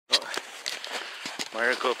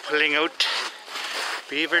Margo pulling out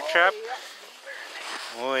beaver trap.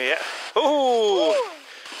 Oh yeah. Oh!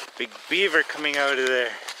 Big beaver coming out of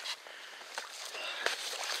there.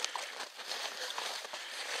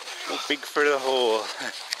 Too big for the hole.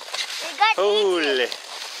 Holy.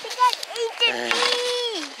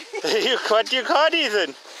 What do you caught,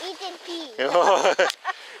 Ethan? Ethen pea. Oh.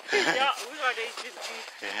 Yeah, we got Ethen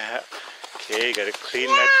pea. Yeah. Okay, gotta clean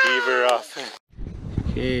that beaver off.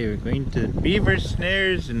 Okay, we're going to beaver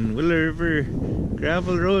snares in Willow River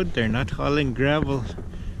gravel road. They're not hauling gravel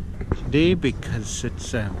today because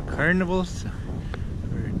it's carnival, so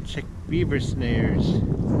we're going to check beaver snares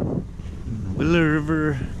in Willow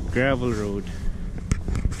River gravel road.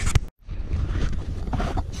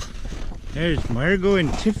 There's Margo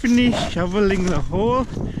and Tiffany shoveling the hole.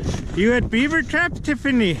 You at beaver traps,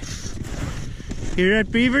 Tiffany? You're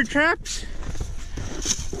at beaver traps?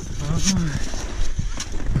 Oh.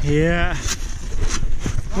 Yeah.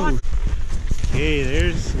 Oh. Okay,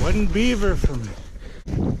 there's one beaver from it.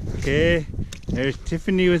 Okay, there's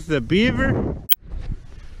Tiffany with the beaver.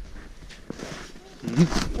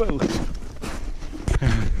 Whoa.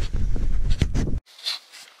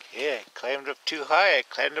 Okay, I climbed up too high. I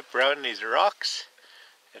climbed up around these rocks.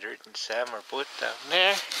 Edward and Sam are both down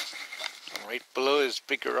there. I'm right below this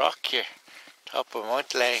big rock here, top of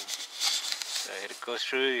Mount Lang. So I had to go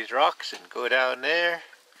through these rocks and go down there.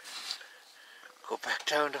 Go back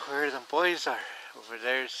down to where the boys are. Over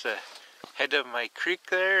there's the head of my creek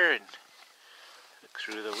there, and look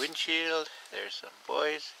through the windshield. There's some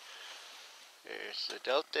boys. There's the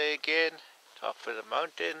delta again, top of the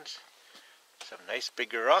mountains. Some nice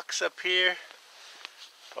big rocks up here.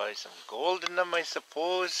 Probably some gold in them, I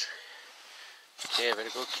suppose. Okay, I better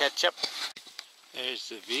go catch up. There's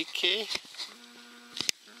the VK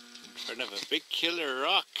in front of a big killer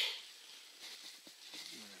rock.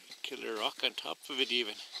 Killer rock on top of it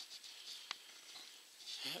even.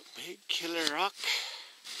 Yeah, big killer rock.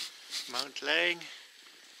 Mount Lang.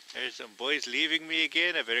 There's some boys leaving me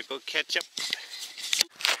again. I better go catch up.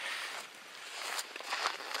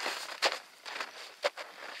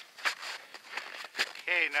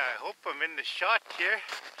 Okay, now I hope I'm in the shot here.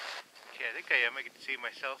 Okay, I think I am. I can see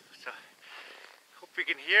myself. So hope you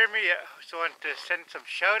can hear me. I also want to send some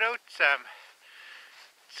shout outs.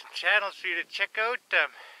 Some channels for you to check out.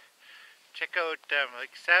 Check out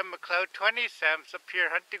like Sam McLeod 20. Sam's up here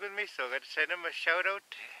hunting with me, so I got to send him a shout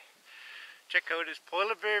out. Check out his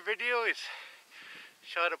polar bear video. He's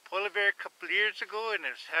shot a polar bear a couple of years ago, and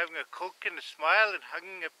he was having a coke and a smile and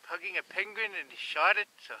hugging a penguin, and he shot it.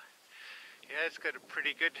 So yeah, it's got a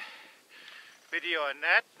pretty good video on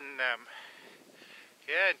that. And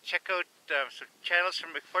yeah, and check out some channels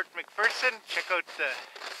from Fort McPherson. Check out the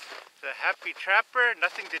Happy Trapper.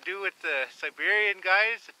 Nothing to do with the Siberian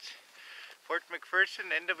guys. It's Fort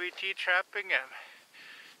McPherson, NWT Trapping,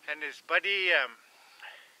 and his buddy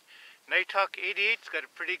Nighthawk 88's got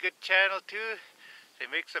a pretty good channel too.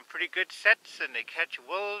 They make some pretty good sets, and they catch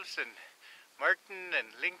wolves and marten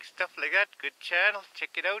and lynx, stuff like that. Good channel,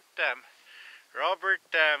 check it out. Robert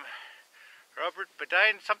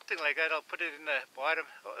Bedine, something like that. I'll put it in the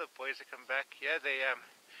bottom. Oh, the boys are coming back. Yeah, they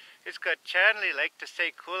it's got channel. He like to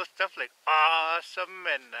say cool stuff like awesome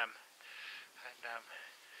and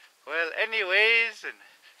well, anyways, and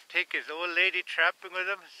take his old lady trapping with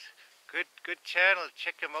him. It's good channel.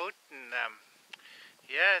 Check him out, and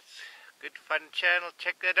yeah, it's good fun channel.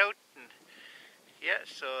 Check that out, and yeah,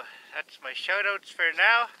 so that's my shout outs for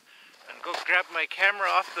now. And go grab my camera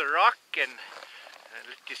off the rock and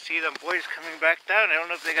let you see them boys coming back down. I don't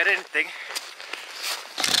know if they got anything.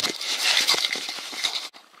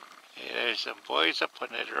 Yeah, there's some boys up on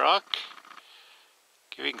that rock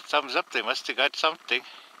giving thumbs up. They must have got something.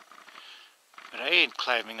 But I ain't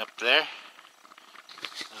climbing up there.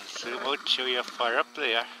 I'll zoom out and show you how far up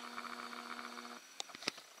they are.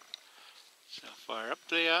 So far up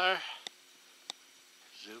they are.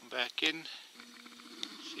 Zoom back in.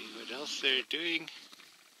 See what else they're doing.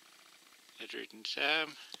 Edward and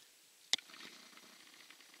Sam.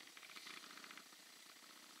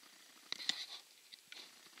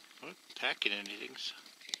 Not attacking anything, so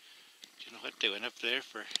do you know what they went up there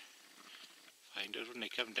for? Find out when they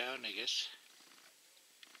come down, I guess.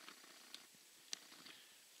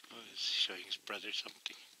 Oh, he's showing his brother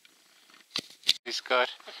something. Hey Scott.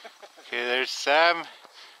 Okay, there's Sam.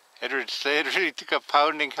 Edward Slade really took a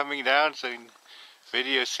pounding coming down, so in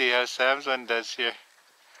video see how Sam's one does here.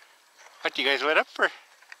 What you guys went up for?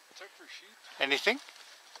 Took for sheep. Anything?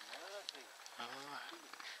 Nothing.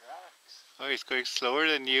 Oh, he's going slower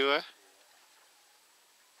than you, huh?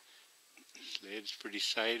 Slade's pretty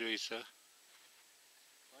sideways, huh?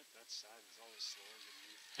 What the That's sad. He's always slower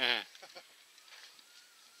than you.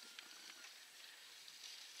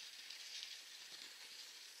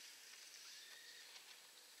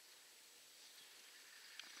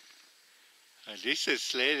 At least the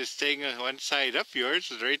sled is staying on one side up.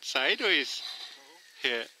 Yours is right sideways.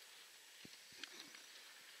 Yeah.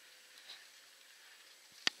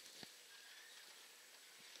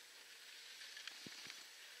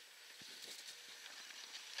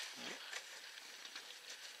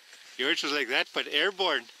 Yours was like that, but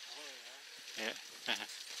airborne. Oh, yeah. Yeah.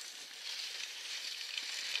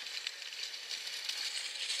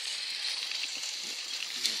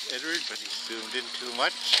 Edward, but he's zoomed in too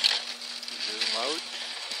much. Zoom out.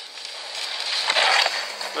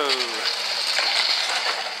 Whoa.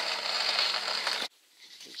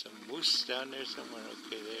 There's a moose down there somewhere.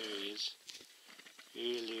 Okay, there he is.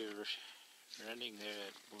 Really running there,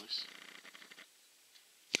 that moose.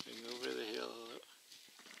 Going over the hill.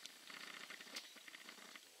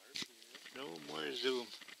 No more zoom.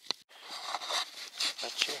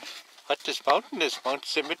 Not sure what this mountain is. Mount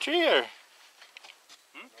Symmetry or?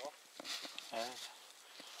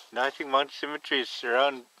 No, I think Mount Symmetry is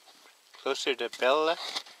around closer to Bella.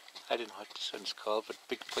 I don't know what this one's called, but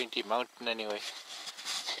big pointy mountain anyway.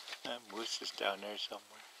 Moose is down there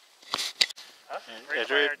somewhere. Huh? And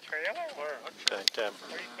Edward got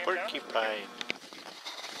porcupine.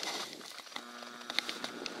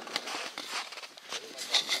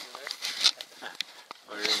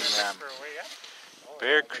 We're in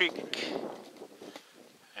Bear Creek.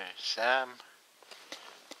 There's Sam.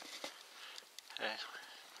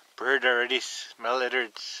 Bird already smell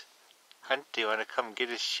Edward's hunt. Do you want to come get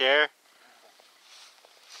his share?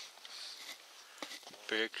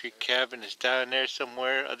 Bear Creek cabin is down there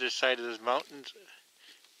somewhere. Other side of those mountains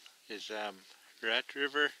is Rat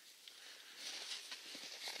River.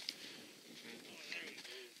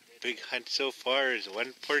 Big hunt so far is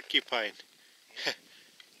one porcupine.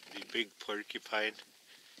 The big porcupine.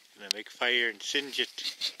 Gonna make fire and singe it.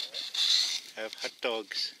 Have hot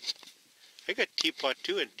dogs. I got teapot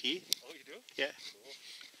too and tea. Oh, you do? Yeah. Cool.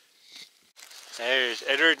 There's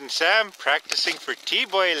Edward and Sam practicing for tea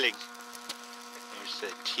boiling. There's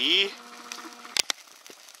the tea.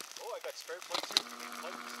 Oh, I got spare plugs here.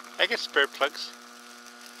 I got spare plugs.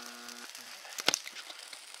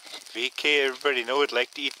 VK, everybody know would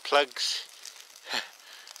like to eat plugs.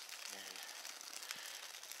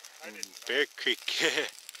 Bear Creek.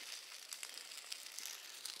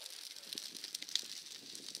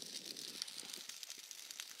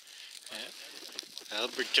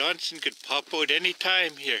 Albert Johnson could pop out any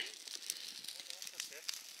time here.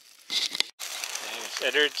 There's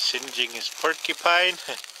Edward singeing his porcupine.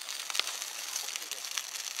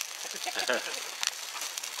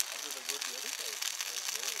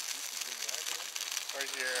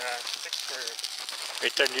 Where's your stick for?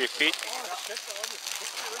 Right under your feet.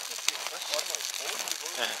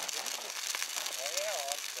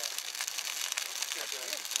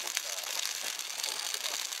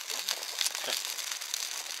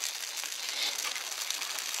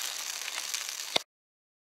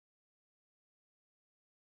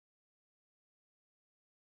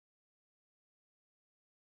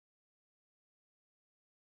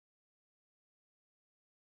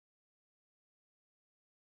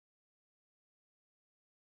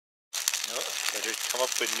 No, better come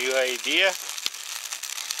up with a new idea.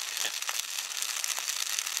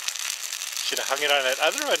 Should have hung it on that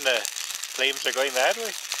other one. The flames are going that way.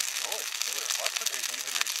 Oh, it's really hot for me.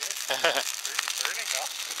 Even right there. Burning up.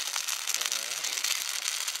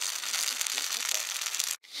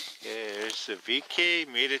 Yeah, there's the VK.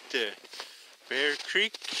 Made it to Bear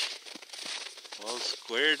Creek. All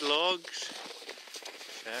squared logs.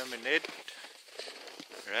 Sam and Ed.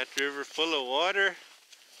 Rat River full of water.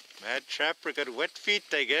 Mad Trapper got wet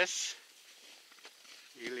feet, I guess.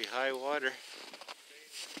 Really high water.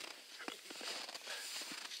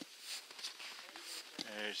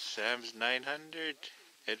 There's Sam's 900,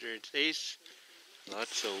 Edward's Ace.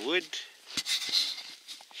 Lots of wood.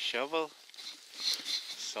 Shovel.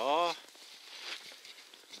 Saw.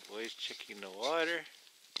 Boys checking the water.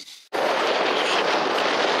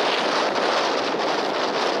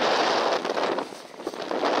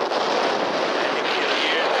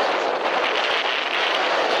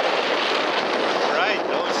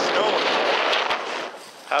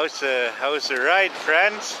 How's the ride,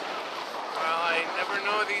 Franz? Well, I never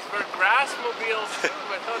know these were grass mobiles. I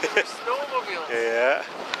thought they were snowmobiles. Yeah.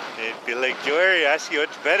 It'd be like Jory asking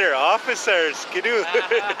what's better, office or skidoo?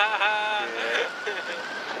 Yeah.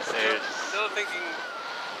 Still thinking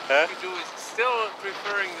huh? skidoo is still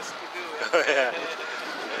preferring the skidoo. Oh, yeah.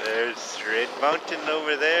 There's Red Mountain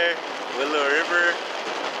over there, Willow River,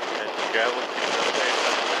 and gravel pits over there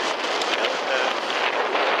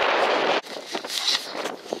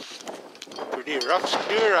somewhere. Pretty rough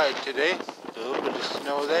canoe ride today. A little bit of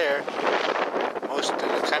snow there. Most of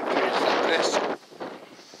the country is like this.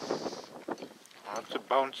 Lots of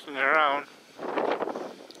bouncing around.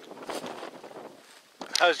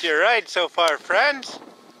 How's your ride so far, Franz?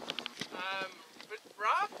 Bit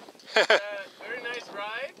rough. Very nice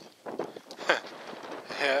ride.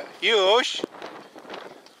 Yeah. You, Osh? It's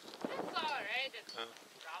alright, it's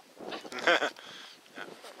rough.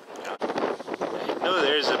 No,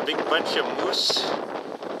 there's a big bunch of moose.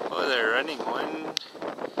 Oh, they're running.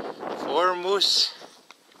 4 moose.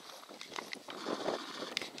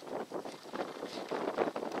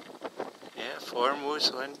 Yeah, 4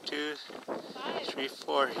 moose. 1, 2, 3,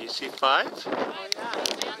 4. You see 5?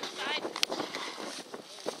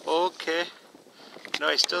 Okay. No,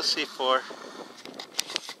 I still see 4.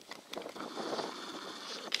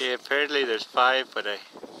 Okay, apparently there's 5, but I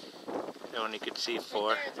only could see 4.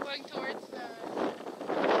 Right there, it's going towards the...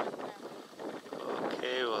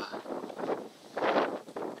 Okay, well.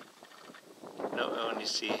 No, I only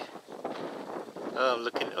see. Oh, I'm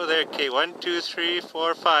looking. Oh, there. Okay, 1, 2, 3,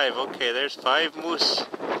 4, 5. Okay, there's 5 moose.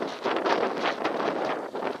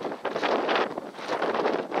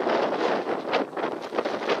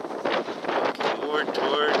 Okay, over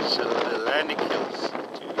towards the Atlantic Hills.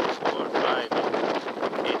 2, 4, 5.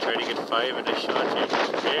 Okay, try to get 5 in a shot here,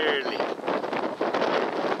 just barely.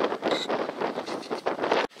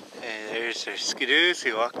 And there's our skidoos.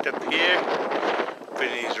 We walked up here, up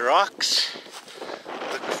in these rocks.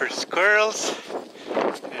 Look for squirrels.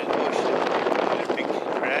 And Ocean, another big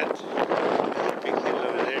rat, another big hill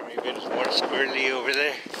over there. Maybe there's more squirrely over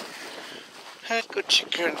there. Let's go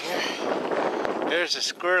check around here. There's a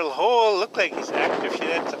squirrel hole. Look like he's active. See,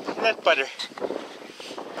 that's some peanut butter.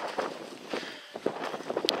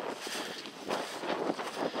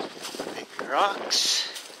 Big rocks.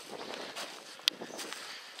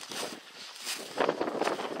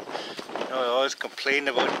 You know, I always complain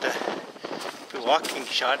about the walking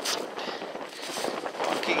shots.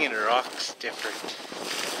 Walking in rocks different.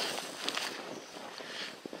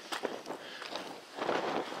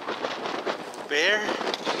 Bear.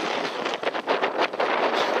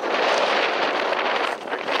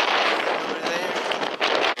 Over there.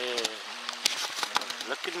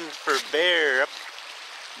 Looking for bear up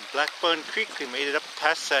in Blackbone Creek. We made it up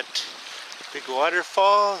past that big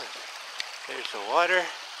waterfall. There's the water.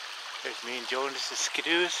 There's me and Jonas, the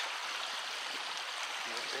skidoos.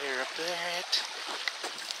 Up there,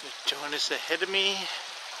 there's Jonas ahead of me.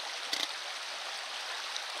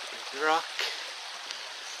 Big rock.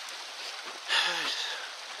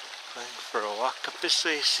 Going for a walk up this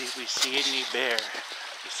way, see if we see any bear.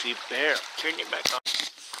 If we see bear, I'll turn you back on.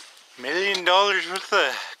 $1 million worth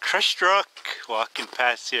of crushed rock walking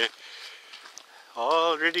past here.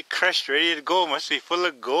 Already crushed, ready to go. Must be full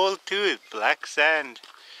of gold too. It's black sand.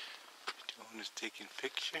 Jonas taking a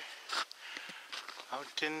picture.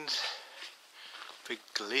 Mountains, big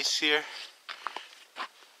glacier.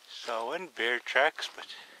 Saw 1 bear tracks,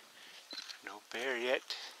 but no bear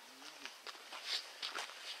yet.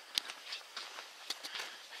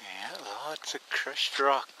 Yeah, lots of crushed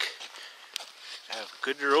rock. Have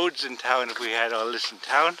good roads in town if we had all this in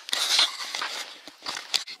town.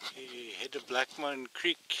 Okay, head to Black Mountain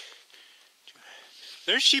Creek.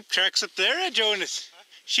 There's sheep tracks up there, Jonas. Huh?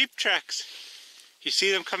 Sheep tracks. You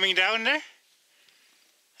see them coming down there?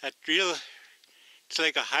 That real, it's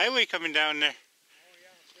like a highway coming down there. Oh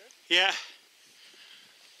yeah, good. Yeah.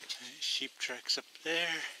 Sheep tracks up there.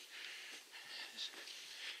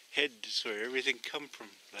 Head is where everything come from,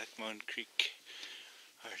 Black Mountain Creek.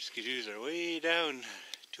 Our skidoos are way down,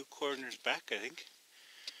 2 corners back, I think.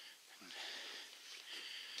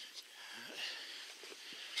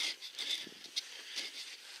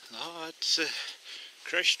 Lots of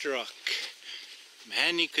crushed rock.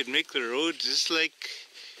 Man, he could make the roads just like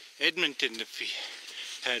Edmonton if he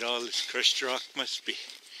had all this crushed rock, must be.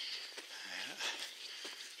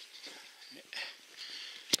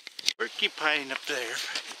 Porcupine up there.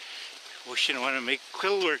 Ocean want to make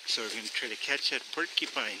quill work, so we're going to try to catch that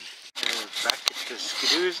porcupine. And we're back at the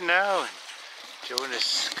skidoos now. And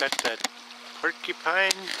Jonas got that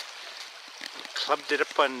porcupine, clubbed it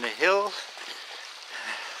up on the hill.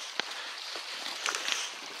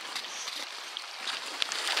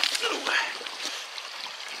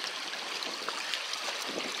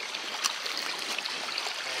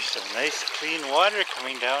 Some nice clean water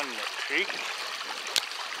coming down the creek.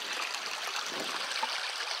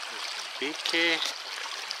 There's the BK,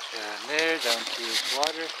 Down there, down to the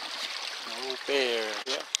water. No bear.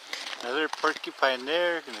 Yeah. Another porcupine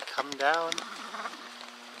there, gonna come down.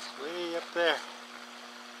 It's way up there.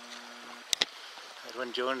 That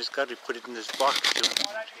one Jonas got, we put it in this box.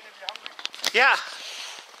 Yeah.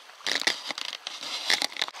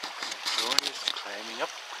 Jonas climbing up.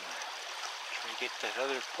 Try to get that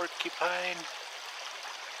other porcupine.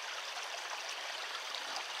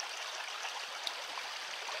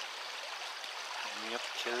 Climbing up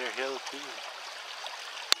Killer Hill too.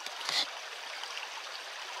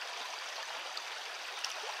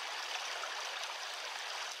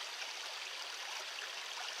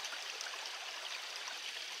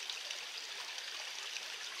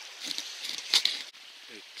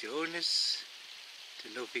 Jonas,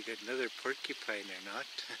 don't know if he got another porcupine or not.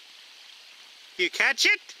 You catch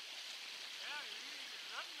it?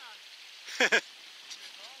 Yeah,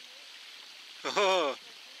 oh,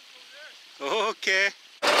 okay.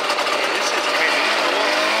 This is kind of